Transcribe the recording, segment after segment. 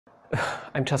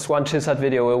I'm just one chizard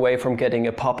video away from getting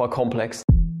a Papa complex.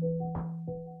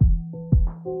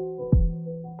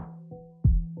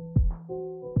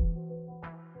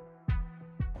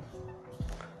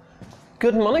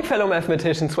 Good morning, fellow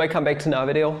mathematicians, welcome back to another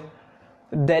video.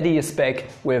 Daddy is back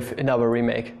with another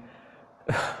remake.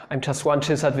 I'm just one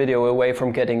chizard video away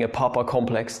from getting a Papa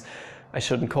complex. I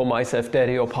shouldn't call myself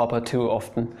Daddy or Papa too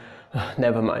often.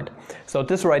 Never mind. So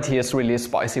this right here is really a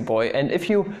spicy boy, and if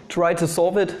you try to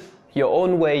solve it your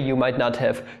own way, you might not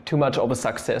have too much of a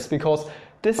success, because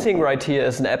this thing right here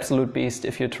is an absolute beast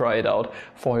if you try it out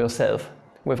for yourself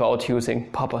without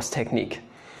using Papa's technique.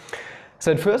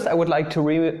 So at first I would like to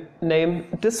rename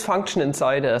this function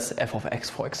inside as f of x,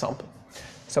 for example.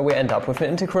 So we end up with an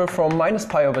integral from minus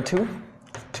pi over 2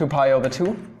 to pi over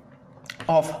 2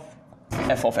 of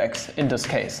f of x in this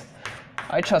case.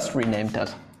 I just renamed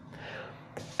that.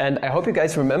 And I hope you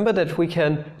guys remember that we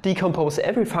can decompose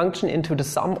every function into the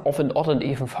sum of an odd and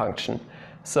even function.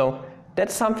 So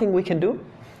that's something we can do.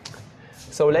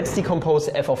 So let's decompose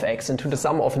f of x into the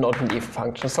sum of an odd and even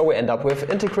function. So we end up with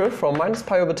integral from minus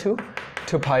pi over 2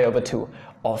 to pi over 2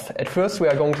 of, at first we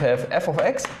are going to have f of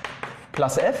x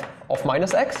plus f of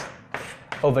minus x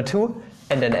over 2,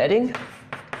 and then adding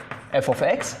f of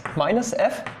x minus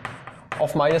f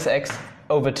of minus x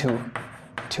over 2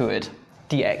 to it,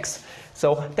 dx.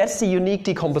 So that's the unique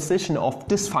decomposition of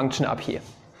this function up here.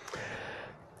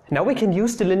 Now we can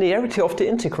use the linearity of the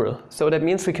integral. So that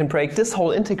means we can break this whole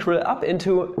integral up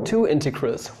into two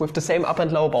integrals with the same upper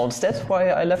and lower bounds. That's why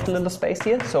I left a little space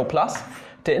here. So plus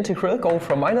the integral going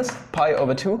from minus pi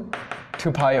over 2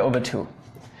 to pi over 2.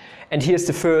 And here's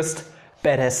the first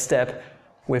badass step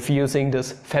with using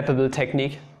this Fapable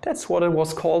technique. That's what it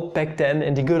was called back then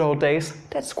in the good old days.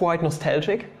 That's quite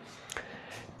nostalgic.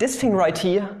 This thing right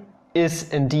here is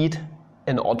indeed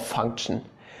an odd function.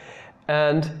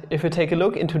 And if you take a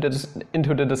look into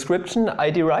the description, I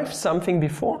derived something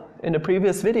before in a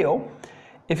previous video.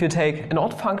 If you take an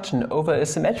odd function over a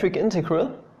symmetric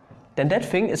integral, then that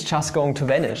thing is just going to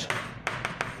vanish.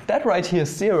 That right here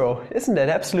is 0. Isn't that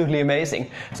absolutely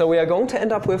amazing? So we are going to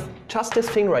end up with just this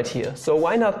thing right here. So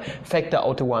why not factor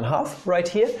out the 1/2 right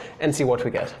here and see what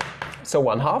we get. So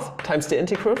 1/2 times the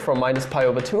integral from minus pi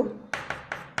over 2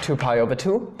 to pi over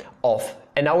 2 of.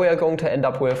 And now we are going to end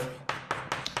up with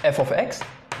f of x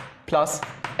plus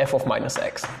f of minus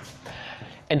x.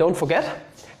 And don't forget,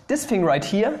 this thing right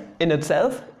here in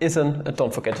itself is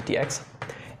don't forget the dx,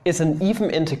 is an even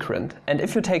integrand. And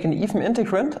if you take an even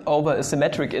integrand over a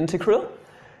symmetric integral,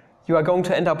 you are going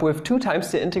to end up with 2 times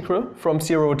the integral from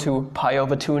 0 to pi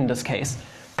over 2 in this case.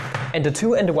 And the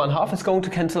 2 and the 1/2 is going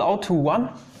to cancel out to 1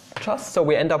 just, so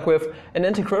we end up with an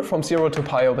integral from 0 to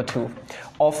pi over 2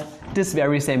 of this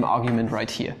very same argument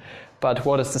right here. But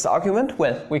what is this argument?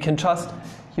 Well, we can just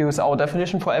use our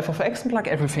definition for f of x and plug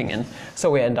everything in.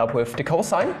 So we end up with the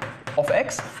cosine of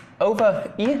x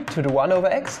over e to the 1 over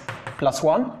x plus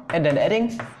 1, and then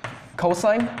adding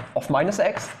cosine of minus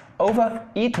x over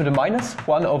e to the minus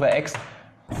 1 over x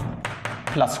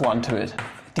plus 1 to it,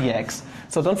 dx.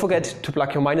 So don't forget to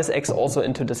plug your minus x also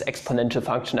into this exponential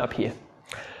function up here.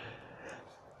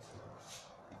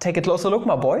 Take a closer look,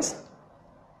 my boys.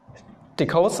 The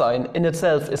cosine in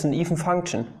itself is an even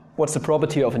function. What's the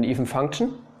property of an even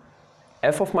function?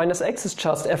 F of minus x is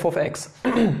just f of x.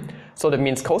 So that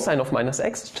means cosine of minus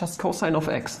x is just cosine of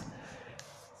x.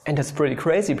 And that's pretty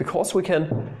crazy because we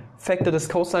can factor this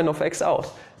cosine of x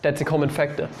out. That's a common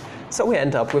factor. So we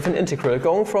end up with an integral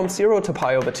going from 0 to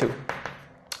pi over 2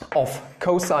 of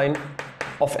cosine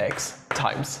of x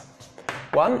times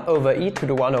 1 over e to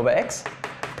the 1 over x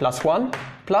plus 1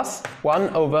 plus 1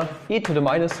 over e to the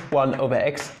minus 1 over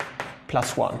x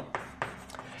plus 1.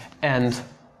 And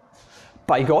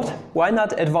by God, why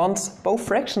not advance both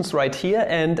fractions right here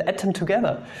and add them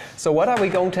together? So what are we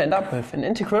going to end up with? An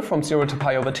integral from 0 to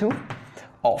pi over 2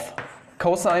 of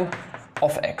cosine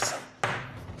of x.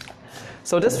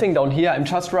 So this thing down here, I'm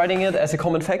just writing it as a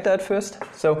common factor at first.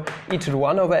 So e to the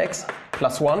 1 over x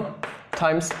plus 1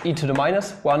 times e to the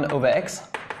minus 1 over x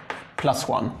plus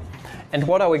 1. And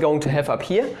what are we going to have up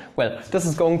here? Well, this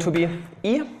is going to be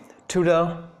e to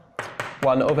the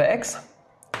 1 over x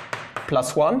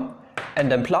plus 1, and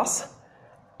then plus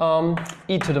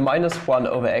e to the minus 1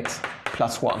 over x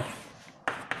plus 1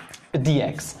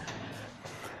 dx.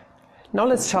 Now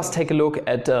let's just take a look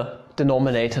at the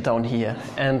denominator down here,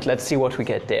 and let's see what we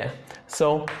get there.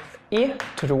 So e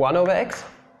to the 1 over x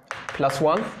plus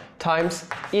 1 times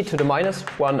e to the minus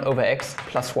 1 over x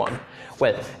plus 1.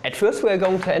 Well, at first we are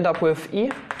going to end up with e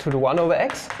to the 1 over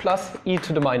x plus e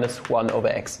to the minus 1 over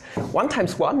x. 1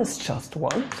 times 1 is just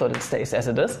 1, so that stays as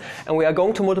it is. And we are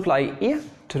going to multiply e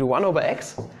to the 1 over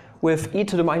x with e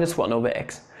to the minus 1 over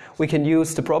x. We can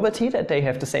use the property that they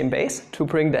have the same base to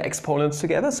bring the exponents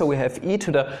together. So we have e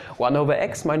to the 1 over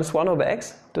x minus 1 over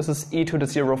x. This is e to the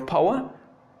 0th power.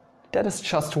 That is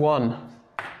just 1.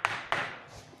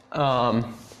 My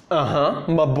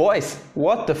boys,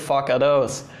 what the fuck are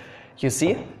those? You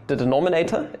see, the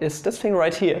denominator is this thing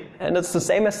right here, and it's the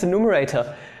same as the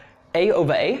numerator. A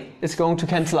over a is going to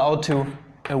cancel out to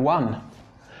a 1.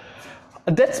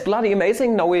 That's bloody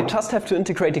amazing. Now we just have to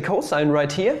integrate the cosine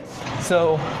right here.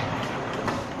 So,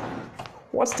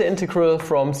 what's the integral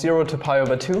from 0 to pi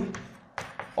over 2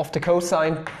 of the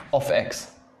cosine of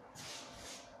x?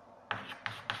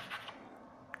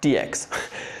 dx.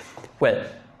 Well,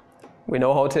 we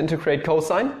know how to integrate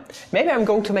cosine. Maybe I'm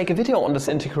going to make a video on this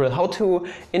integral, how to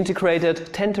integrate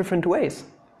it 10 different ways.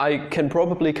 I can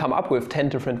probably come up with 10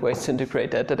 different ways to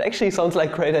integrate that. That actually sounds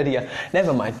like a great idea.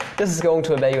 Never mind. This is going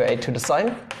to evaluate to the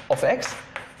sine of x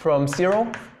from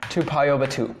 0 to pi over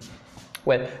 2.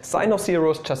 Well, sine of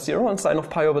 0 is just 0 and sine of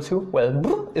pi over 2,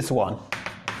 well, is 1.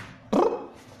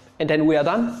 And then we are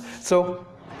done. So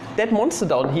that monster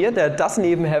down here that doesn't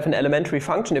even have an elementary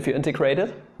function if you integrate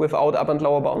it without upper and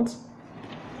lower bounds,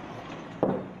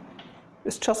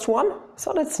 it's just 1,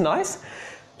 so that's nice.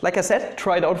 Like I said,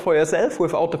 try it out for yourself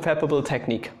without the Fapable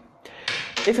technique.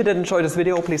 If you did enjoy this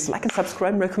video, please like and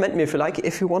subscribe and recommend me if you like.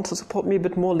 If you want to support me a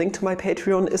bit more, link to my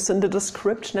Patreon is in the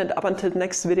description. And up until the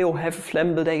next video, have a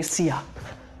flammable day. See ya!